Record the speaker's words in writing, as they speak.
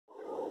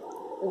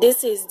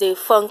This is the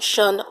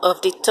function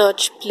of the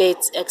touch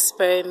plate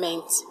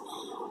experiment.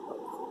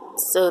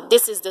 So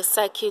this is the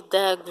circuit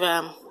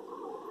diagram.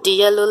 The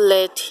yellow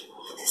LED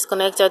is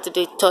connected to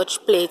the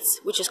touch plate,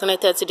 which is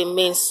connected to the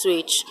main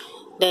switch,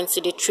 then to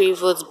the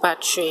 3-volt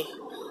battery.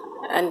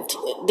 And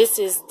this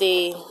is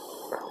the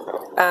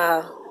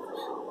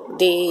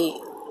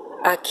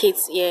kit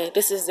here.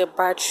 This is the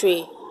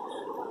battery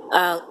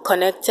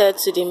connected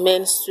to the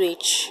main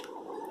switch,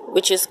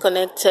 which is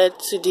connected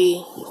to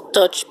the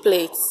touch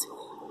plate,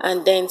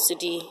 and then to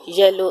the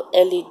yellow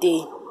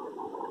LED.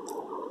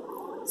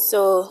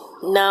 So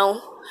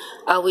now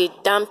I will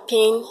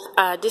dampen.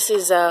 This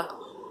is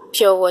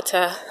pure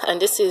water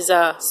and this is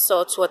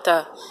salt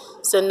water.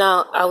 So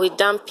now I will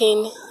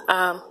dampen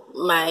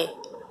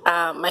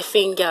my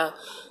finger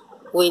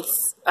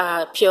with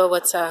pure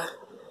water.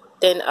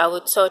 Then I will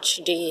touch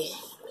the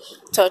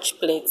touch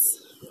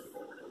plates.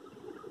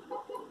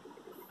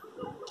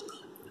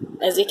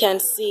 As you can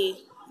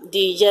see, the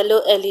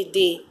yellow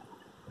LED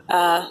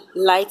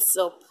lights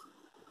up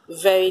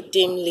very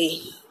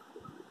dimly.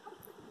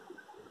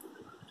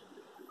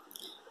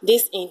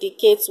 This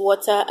indicates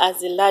water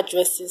has a large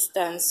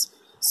resistance,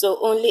 so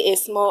only a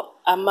small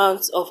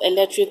amount of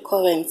electric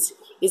current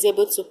is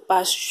able to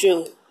pass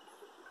through.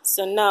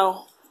 So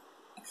now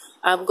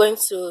I'm going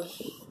to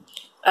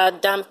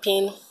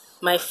dampen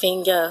my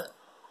finger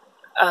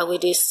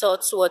with the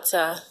salt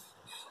water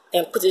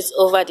and put it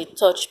over the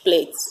touch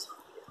plate.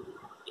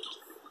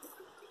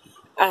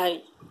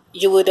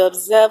 You would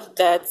observe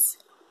that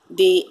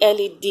the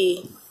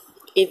LED,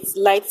 it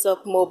lights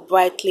up more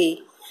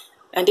brightly,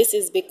 and this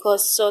is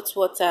because salt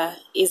water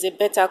is a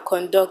better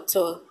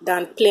conductor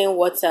than plain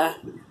water,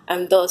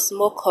 and thus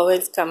more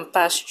current can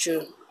pass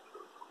through.